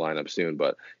back into the lineup soon.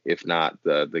 But if not,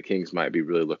 the Kings might be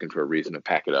really looking for a reason to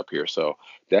pack it up here. So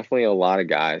definitely a lot of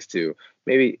guys to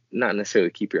maybe not necessarily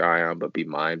keep your eye on, but be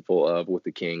mindful of with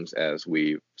the Kings as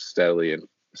we steadily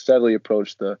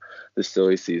approach the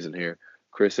silly season here.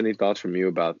 Chris, any thoughts from you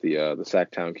about the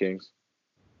Sacktown Kings?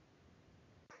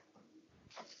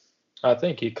 I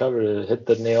think you hit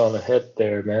the nail on the head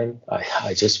there, man.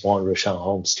 I just want Richaun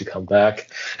Holmes to come back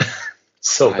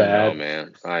so bad. I know,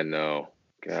 man. I know.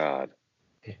 God.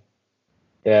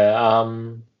 Yeah.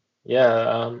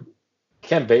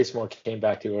 Kent Bazemore came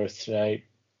back to earth tonight,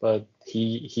 but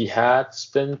he has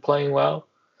been playing well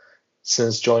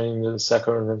since joining the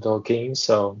Sacramento Kings.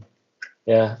 So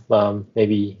yeah,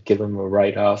 maybe give him a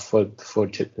write-off for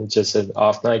just an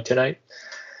off night tonight.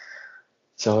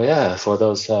 So yeah, for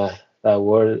those that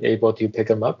were able to pick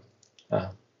him up,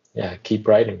 keep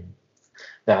writing.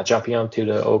 Now jumping on to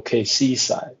the OKC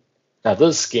side. Now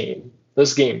this game,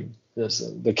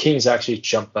 the Kings actually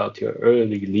jumped out to an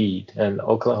early lead, and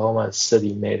Oklahoma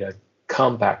City made a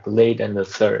comeback late in the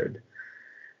third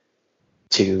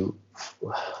to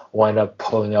wind up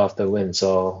pulling off the win.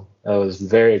 So that was a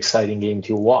very exciting game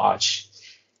to watch.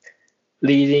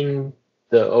 Leading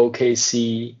the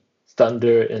OKC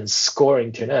Thunder in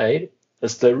scoring tonight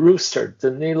is the Rooster,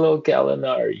 Danilo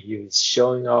Gallinari. He was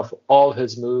showing off all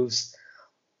his moves.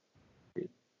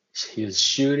 He was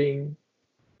shooting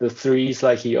the threes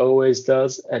like he always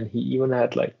does, and he even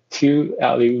had like 2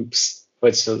 alley-oops,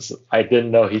 which I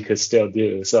didn't know he could still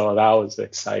do. So that was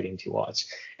exciting to watch.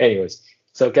 Anyways,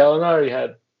 so Gallinari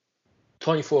had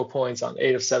 24 points on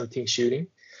 8 of 17 shooting,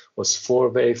 was 4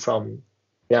 of 8 from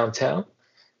downtown,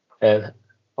 and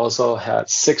also had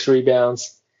 6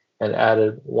 rebounds and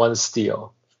added 1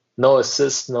 steal. No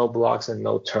assists, no blocks, and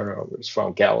no turnovers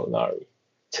from Gallinari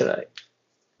tonight.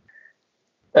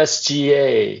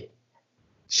 SGA,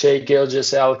 Shai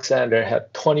Gilgeous-Alexander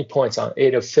had 20 points on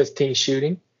 8 of 15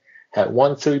 shooting, had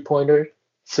 1 3-pointer,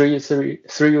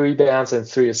 3 rebounds, and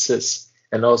 3 assists,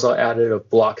 and also added a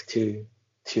block to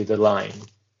the line.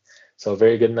 So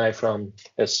very good night from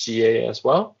SGA as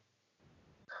well.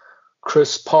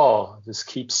 Chris Paul just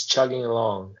keeps chugging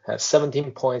along, has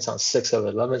 17 points on 6 of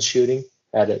 11 shooting,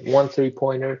 added 1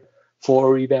 3-pointer,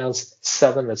 4 rebounds,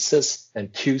 7 assists,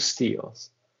 and 2 steals.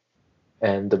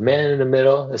 And the man in the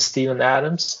middle is Steven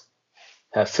Adams,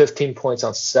 had 15 points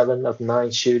on 7 of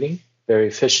 9 shooting, very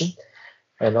efficient,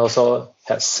 and also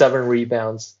has 7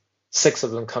 rebounds, 6 of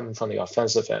them coming from the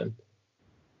offensive end,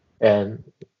 and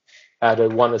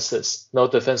added 1 assist. No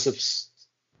defensive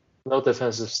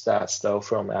stats though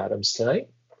from Adams tonight.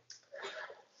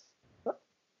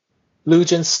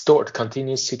 Luguentz Dort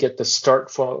continues to get the start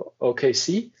for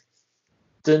OKC.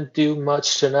 Didn't do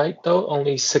much tonight though,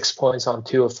 only 6 points on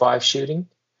 2 of 5 shooting,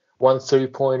 1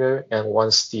 3-pointer, and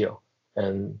 1 steal,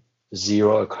 and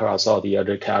 0 across all the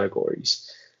other categories.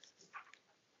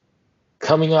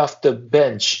 Coming off the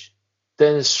bench,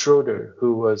 Dennis Schroeder,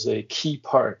 who was a key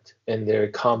part in their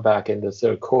comeback in the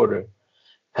third quarter,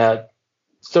 had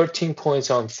 13 points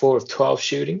on 4 of 12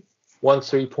 shooting, 1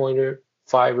 3-pointer,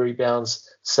 5 rebounds,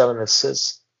 7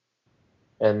 assists,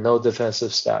 and no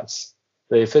defensive stats.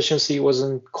 The efficiency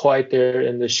wasn't quite there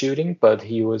in the shooting, but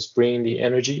he was bringing the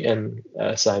energy, and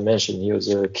as I mentioned, he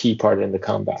was a key part in the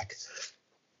comeback.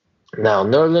 Now,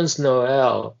 Nerlens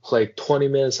Noel played 20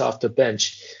 minutes off the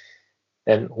bench,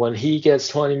 and when he gets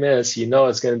 20 minutes, you know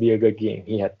it's going to be a good game.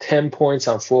 He had 10 points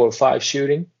on 4 of 5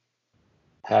 shooting,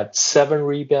 had 7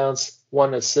 rebounds,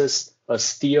 1 assist, a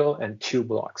steal, and 2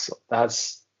 blocks. So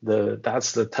that's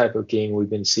the type of game we've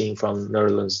been seeing from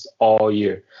Nerlens all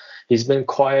year. He's been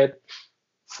quiet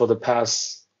for the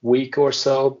past week or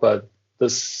so, but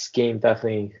this game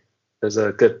definitely there's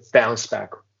a good bounce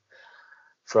back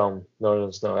from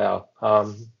Nerlens Noel.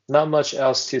 Not much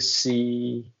else to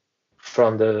see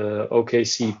from the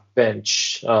OKC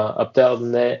bench. Abdel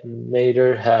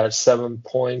Nader had 7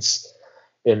 points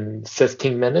in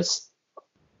 15 minutes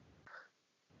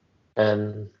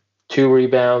and 2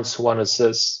 rebounds, 1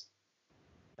 assist,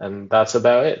 and that's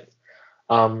about it.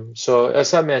 So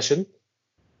as I mentioned,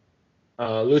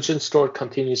 Lucian Stort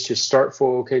continues to start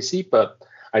for OKC, but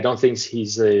I don't think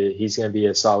he's going to be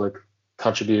a solid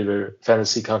contributor,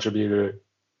 fantasy contributor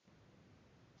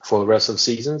for the rest of the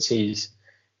seasons. He's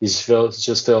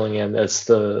just filling in as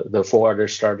the 4 other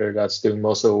starter that's doing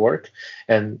most of the work,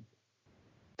 and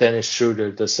Dennis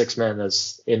Schroeder, the 6th man,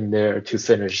 is in there to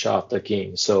finish off the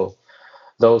game. So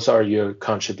those are your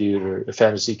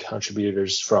fantasy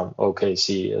contributors from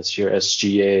OKC. It's your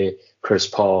SGA, Chris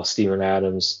Paul, Steven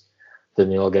Adams,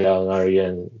 Danilo Gallinari,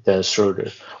 and Dennis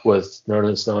Schroeder, with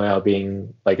Nerlens Noel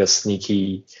being like a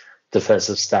sneaky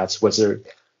defensive stats wizard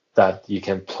that you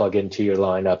can plug into your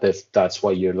lineup if that's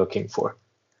what you're looking for.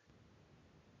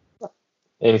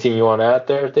 Anything you want to add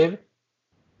there, David?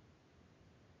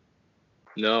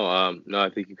 No, I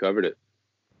think you covered it.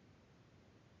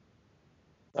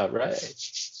 All right.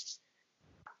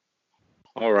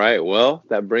 All right. Well,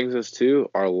 that brings us to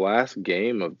our last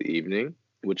game of the evening,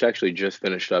 which actually just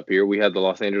finished up here. We had the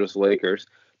Los Angeles Lakers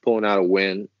pulling out a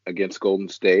win against Golden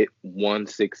State,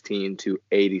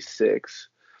 116-86.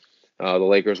 The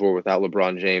Lakers were without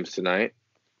LeBron James tonight.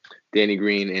 Danny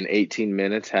Green in 18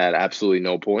 minutes had absolutely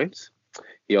no points.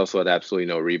 He also had absolutely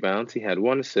no rebounds. He had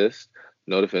 1 assist,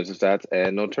 no defensive stats,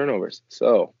 and no turnovers.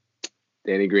 So,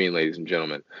 Danny Green, ladies and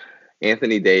gentlemen.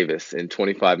 Anthony Davis in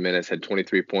 25 minutes had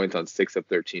 23 points on 6 of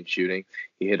 13 shooting.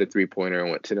 He hit a 3-pointer and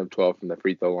went 10 of 12 from the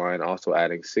free throw line, also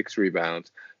adding 6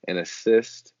 rebounds, an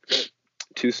assist,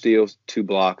 2 steals, 2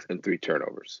 blocks, and 3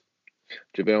 turnovers.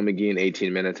 JaVale McGee in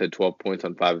 18 minutes had 12 points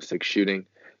on 5 of 6 shooting,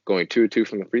 going 2 of 2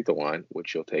 from the free throw line,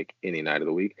 which you'll take any night of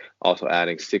the week, also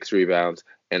adding 6 rebounds,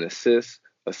 an assist,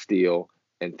 a steal,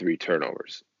 and 3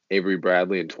 turnovers. Avery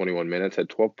Bradley in 21 minutes had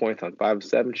 12 points on 5 of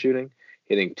 7 shooting,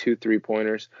 hitting 2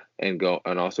 3-pointers and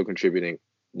also contributing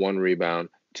 1 rebound,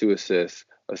 2 assists,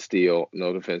 a steal,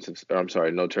 no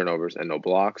turnovers, and no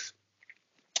blocks.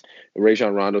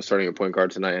 Rajon Rondo, starting at point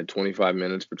guard tonight, had 25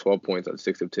 minutes for 12 points on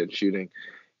 6 of 10 shooting.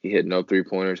 He hit no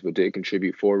 3-pointers, but did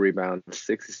contribute 4 rebounds,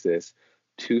 6 assists,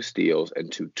 2 steals, and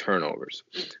 2 turnovers.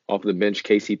 Off the bench,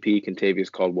 KCP,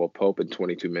 Kentavious Caldwell-Pope, in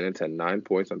 22 minutes had 9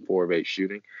 points on 4 of 8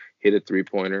 shooting, hit a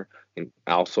 3-pointer, and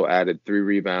also added 3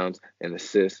 rebounds, an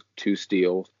assist, 2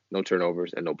 steals, no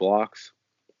turnovers, and no blocks.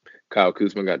 Kyle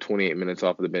Kuzma got 28 minutes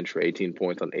off of the bench for 18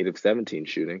 points on 8 of 17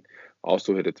 shooting,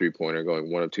 also hit a 3-pointer,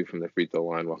 going 1 of 2 from the free throw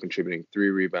line while contributing 3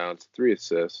 rebounds, 3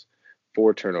 assists,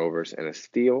 4 turnovers, and a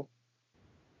steal.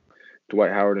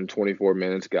 Dwight Howard in 24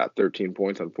 minutes got 13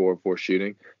 points on 4 of 4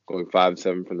 shooting, going 5 of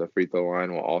 7 from the free throw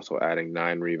line while also adding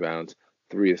 9 rebounds,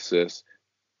 3 assists,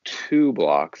 2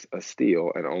 blocks, a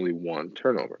steal, and only 1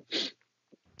 turnover.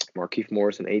 Markieff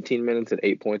Morris in 18 minutes at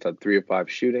 8 points on 3 of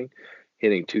 5 shooting,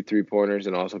 hitting 2 3-pointers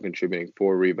and also contributing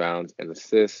 4 rebounds, an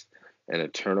assist, and a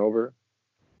turnover.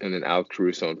 And then Alex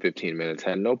Caruso in 15 minutes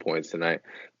had no points tonight,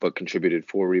 but contributed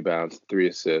 4 rebounds, 3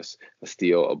 assists, a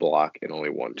steal, a block, and only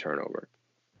 1 turnover.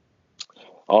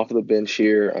 Off of the bench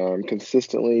here,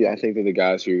 consistently, I think that the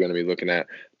guys who you're going to be looking at,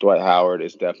 Dwight Howard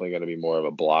is definitely going to be more of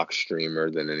a block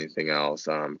streamer than anything else.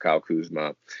 Kyle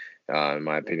Kuzma, in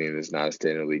my opinion, is not a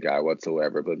standard league guy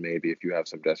whatsoever, but maybe if you have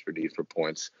some desperate need for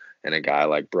points and a guy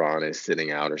like Braun is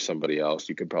sitting out or somebody else,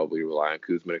 you can probably rely on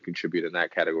Kuzma to contribute in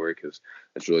that category because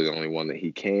that's really the only one that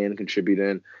he can contribute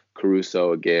in.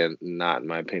 Caruso, again, not in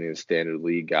my opinion a standard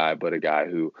league guy, but a guy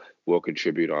who will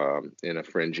contribute in a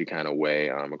fringy kind of way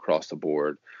across the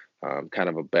board, kind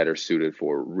of a better suited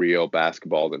for real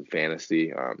basketball than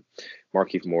fantasy.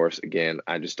 Markieff Morris, again,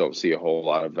 I just don't see a whole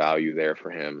lot of value there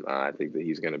for him. I think that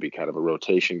he's going to be kind of a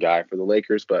rotation guy for the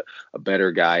Lakers, but a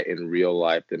better guy in real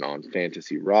life than on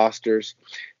fantasy rosters.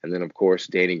 And then, of course,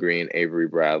 Danny Green, Avery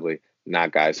Bradley,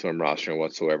 not guys who I'm rostering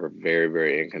whatsoever, very,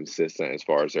 very inconsistent as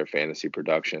far as their fantasy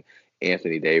production.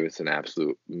 Anthony Davis, an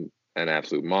absolute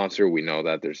monster. We know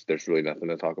that there's really nothing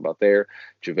to talk about there.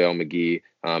 JaVale McGee,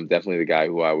 definitely the guy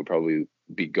who I would probably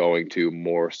be going to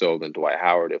more so than Dwight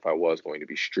Howard if I was going to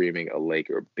be streaming a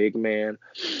Laker big man.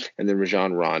 And then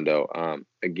Rajon Rondo,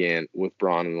 again, with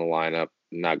Braun in the lineup,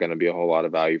 not going to be a whole lot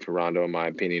of value for Rondo in my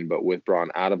opinion, but with Braun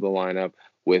out of the lineup,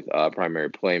 with a primary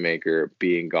playmaker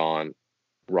being gone,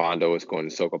 Rondo is going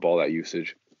to soak up all that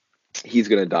usage. He's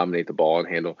going to dominate the ball and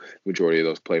handle the majority of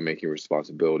those playmaking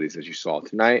responsibilities as you saw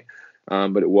tonight.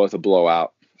 But it was a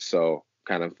blowout, so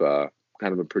kind of a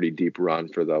pretty deep run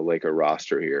for the Laker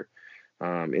roster here.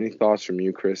 Any thoughts from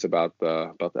you, Chris, about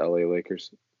the LA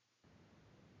Lakers?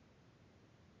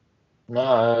 No,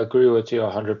 I agree with you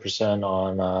 100%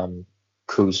 on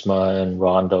Kuzma and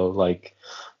Rondo. Like,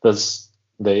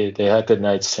 they had good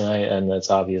nights tonight, and it's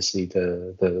obviously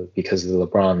the because of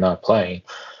LeBron not playing,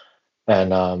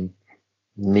 and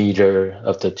neither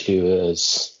of the two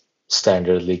is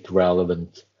standard league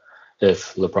relevant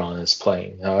if LeBron is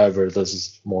playing. However, this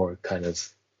is more kind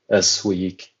of as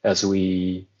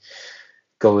we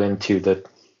go into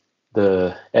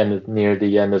the end, near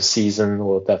the end of season,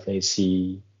 we'll definitely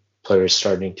see players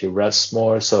starting to rest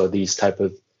more. So these type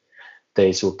of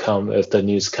days will come if the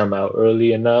news come out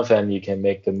early enough and you can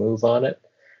make the move on it.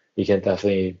 You can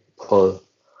definitely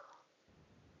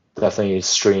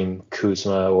stream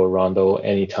Kuzma or Rondo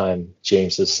anytime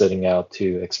James is sitting out,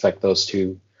 to expect those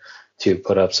two to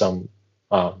put up some.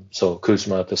 So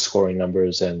Kuzma the scoring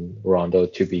numbers and Rondo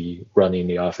to be running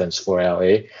the offense for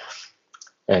LA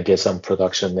and get some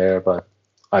production there. But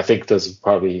I think this is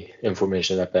probably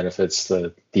information that benefits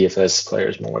the DFS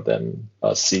players more than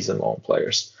us season-long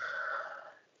players.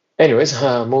 Anyways,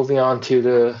 moving on to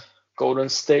the Golden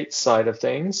State side of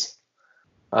things.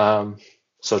 So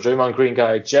Draymond Green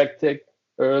got ejected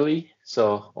early,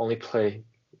 so only played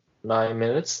 9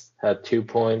 minutes, had 2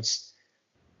 points,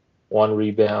 1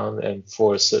 rebound, and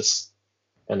 4 assists,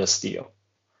 and a steal.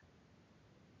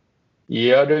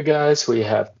 The other guys, we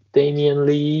have Damian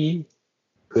Lee,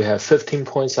 who had 15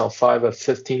 points on 5 of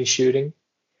 15 shooting,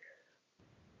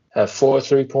 had 4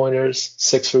 3-pointers,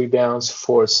 6 rebounds,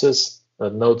 4 assists,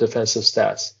 but no defensive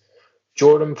stats.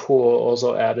 Jordan Poole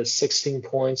also added 16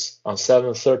 points on 7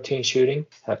 of 13 shooting,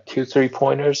 had 2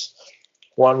 3-pointers,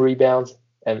 1 rebound,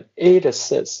 and 8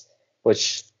 assists,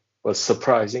 which was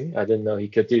surprising. I didn't know he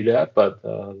could do that, but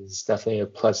it's definitely a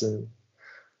pleasant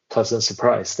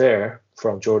surprise there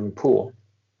from Jordan Poole.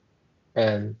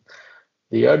 And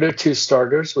the other 2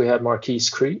 starters, we had Marquise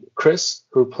Chris,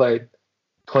 who played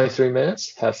 23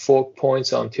 minutes, had 4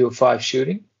 points on 2 of 5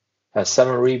 shooting, had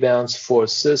 7 rebounds, 4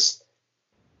 assists,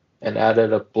 and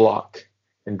added a block.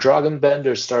 And Dragan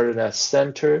Bender started at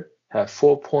center, had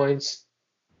 4 points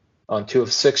on 2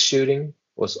 of 6 shooting,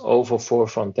 was 0 for 4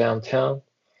 from downtown.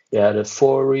 He added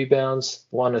 4 rebounds,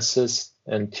 1 assist,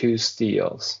 and 2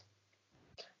 steals.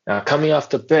 Now, coming off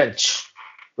the bench,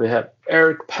 we have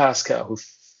Eric Pascal,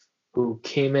 who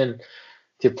came in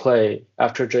to play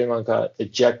after Draymond got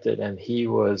ejected, and he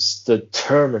was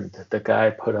determined. The guy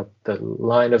put up the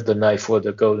line of the night for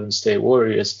the Golden State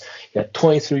Warriors. He had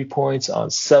 23 points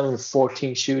on 7 of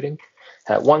 14 shooting,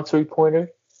 had 1 3-pointer,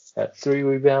 had 3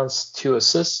 rebounds, 2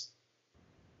 assists.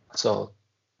 So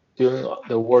doing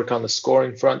the work on the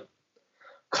scoring front.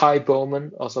 Kai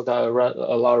Bowman also got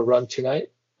a lot of run tonight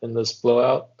in this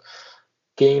blowout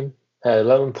game. Had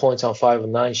 11 points on 5 of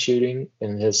 9 shooting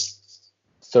in his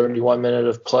 31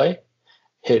 minutes of play.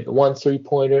 Hit 1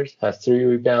 3-pointer, had 3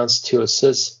 rebounds, 2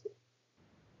 assists,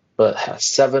 but has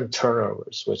 7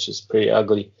 turnovers, which is pretty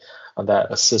ugly on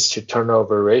that assist to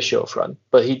turnover ratio front.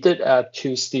 But he did add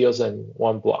 2 steals and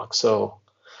 1 block, so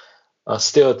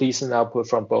still a decent output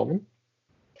from Bowman.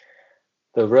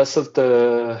 The rest of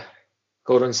the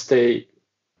Golden State,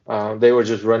 they were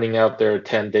just running out their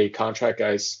 10-day contract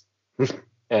guys,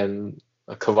 and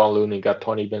Kevon Looney got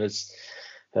 20 minutes,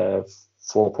 4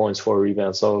 points, 4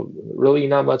 rebounds. So really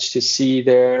not much to see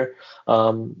there.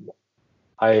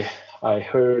 I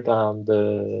heard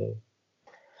the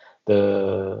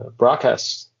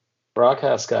broadcast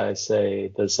guys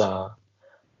say there's a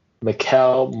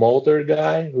Mikal Mulder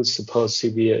guy who's supposed to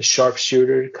be a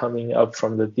sharpshooter coming up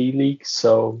from the D League.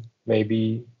 So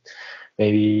maybe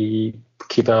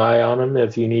keep an eye on him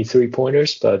if you need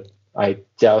 3-pointers, but I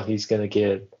doubt he's going to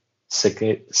get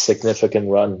significant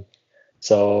run.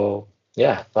 So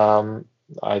yeah,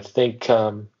 I think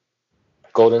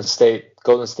Golden State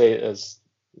is,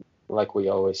 like we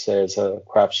always say, is a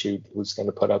crapshoot who's going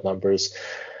to put up numbers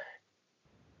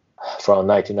from a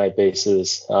night-to-night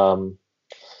basis.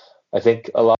 I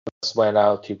think a lot of us went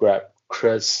out to grab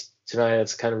Chris tonight.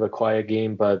 It's kind of a quiet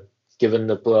game, but given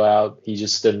the blowout, he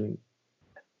just didn't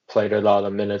play a lot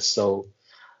of minutes. So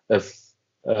if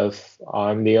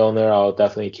I'm the owner, I'll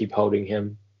definitely keep holding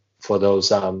him for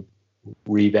those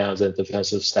rebounds and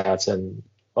defensive stats. And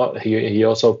he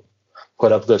also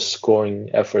put up the scoring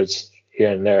efforts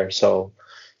here and there. So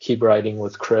keep riding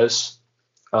with Chris.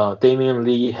 Damian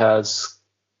Lee has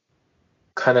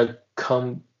kind of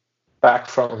come back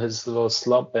from his little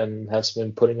slump and has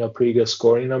been putting up pretty good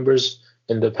scoring numbers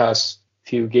in the past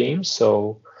few games.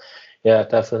 So yeah,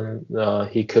 definitely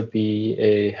he could be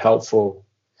a helpful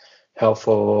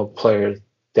player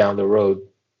down the road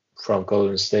from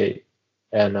Golden State.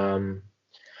 And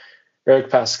Eric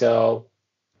Pascal,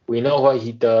 we know what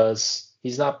he does.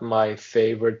 He's not my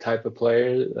favorite type of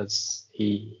player.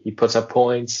 He puts up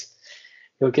points.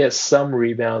 He'll get some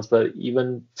rebounds, but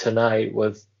even tonight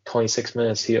with 26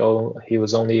 minutes, he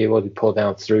was only able to pull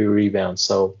down 3 rebounds.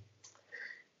 So,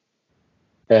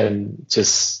 and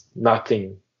just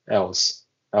nothing else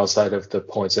outside of the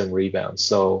points and rebounds.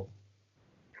 So,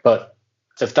 but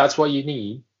if that's what you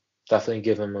need, definitely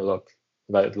give him a look.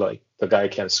 Like the guy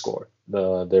can score.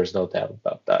 There's no doubt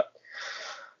about that.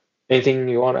 Anything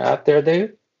you want to add there,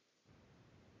 Dave?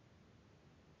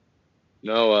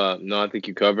 No, I think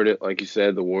you covered it. Like you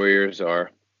said, the Warriors are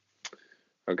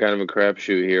kind of a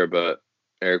crapshoot here, but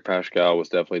Eric Pascal was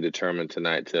definitely determined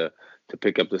tonight to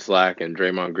pick up the slack, and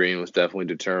Draymond Green was definitely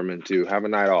determined to have a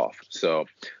night off. So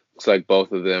looks like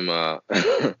both of them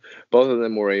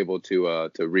were able to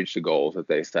reach the goals that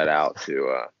they set out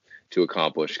to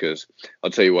accomplish. Because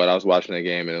I'll tell you what, I was watching that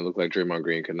game and it looked like Draymond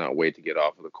Green could not wait to get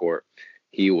off of the court.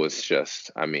 He was just,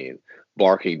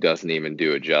 barking doesn't even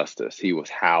do it justice. He was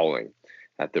howling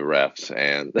at the refs,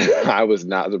 and I was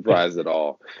not surprised at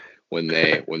all when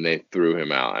they threw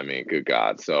him out. Good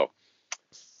God. So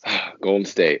Golden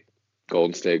State.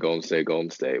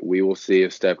 We will see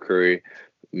if Steph Curry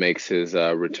makes his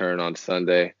return on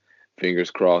Sunday.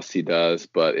 Fingers crossed he does,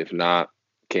 but if not,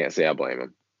 can't say I blame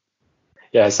him.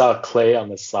 Yeah, I saw Clay on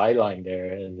the sideline there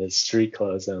in his street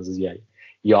clothes, and I was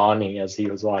yawning as he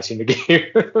was watching the game.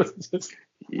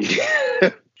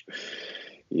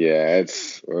 Yeah,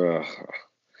 it's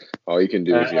all you can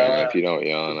do is yawn. If you don't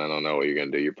yawn, I don't know what you're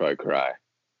gonna do. You probably cry.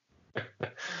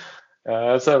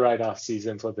 It's a write-off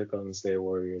season for the Golden State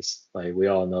Warriors. Like, we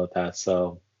all know that.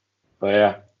 So, but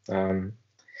yeah,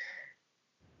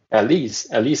 at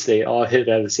least they all hit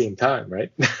at the same time,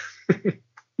 right?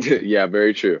 Yeah,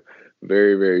 very true.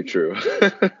 Very, very true.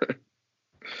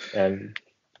 And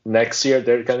next year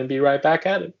they're going to be right back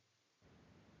at it.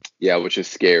 Yeah, which is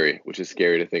scary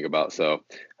to think about. So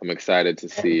I'm excited to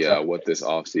see what this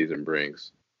offseason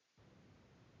brings.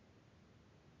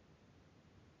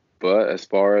 But as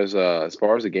far as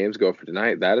the games go for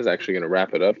tonight, that is actually going to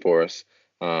wrap it up for us.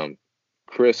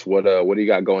 Chris, what do you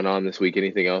got going on this week?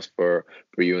 Anything else for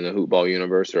you in the Hoopball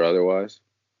universe or otherwise?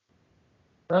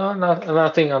 No,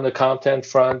 nothing on the content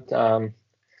front.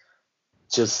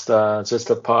 Just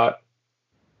a pod,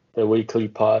 the weekly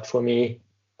pod for me.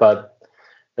 But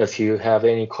if you have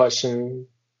any question,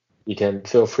 you can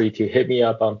feel free to hit me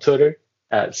up on Twitter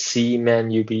at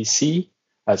CManUBC.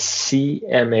 That's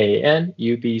CManUBC.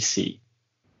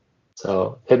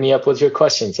 So hit me up with your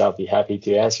questions. I'll be happy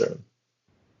to answer them.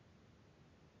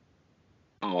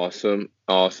 Awesome.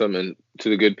 And to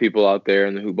the good people out there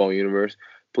in the Hoopball universe,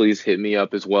 please hit me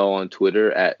up as well on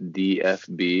Twitter at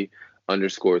DFB_3.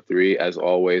 As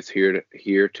always,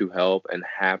 here to help and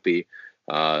happy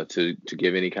to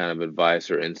give any kind of advice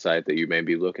or insight that you may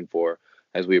be looking for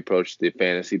as we approach the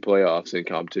fantasy playoffs and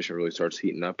competition really starts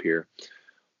heating up here.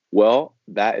 Well,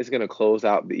 that is going to close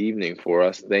out the evening for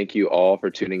us. Thank you all for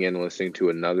tuning in and listening to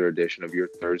another edition of your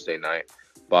Thursday night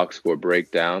box score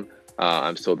breakdown.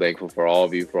 I'm so thankful for all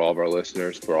of you, for all of our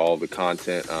listeners, for all of the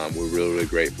content. We're really, really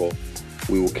grateful.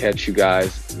 We will catch you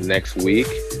guys next week.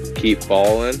 Keep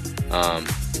balling.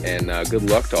 And good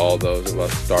luck to all those of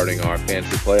us starting our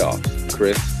fantasy playoffs.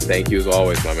 Chris, thank you as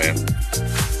always, my man.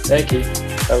 Thank you.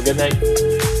 Have a good night.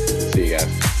 See you guys.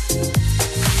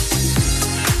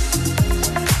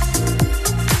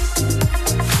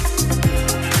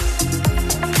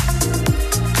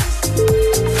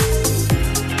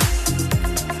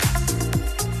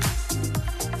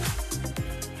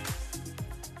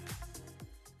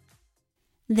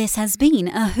 This has been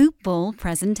a Hoop Ball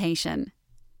presentation.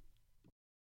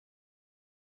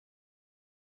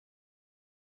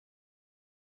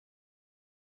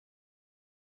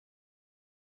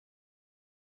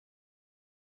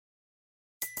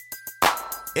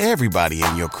 Everybody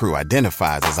in your crew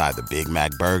identifies as either Big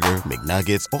Mac Burger,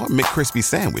 McNuggets, or McCrispy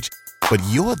Sandwich. But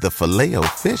you're the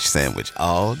Filet-O-Fish Sandwich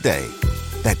all day.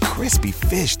 That crispy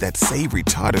fish, that savory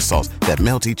tartar sauce, that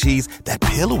melty cheese, that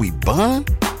pillowy bun.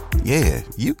 Yeah,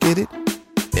 you get it.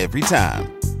 Every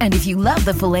time. And if you love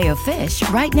the Filet-O-Fish,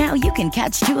 right now you can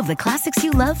catch 2 of the classics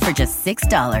you love for just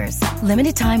 $6.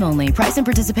 Limited time only. Price and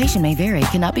participation may vary.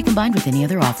 Cannot be combined with any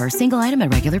other offer. Single item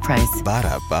at regular price.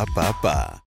 Ba-da-ba-ba-ba.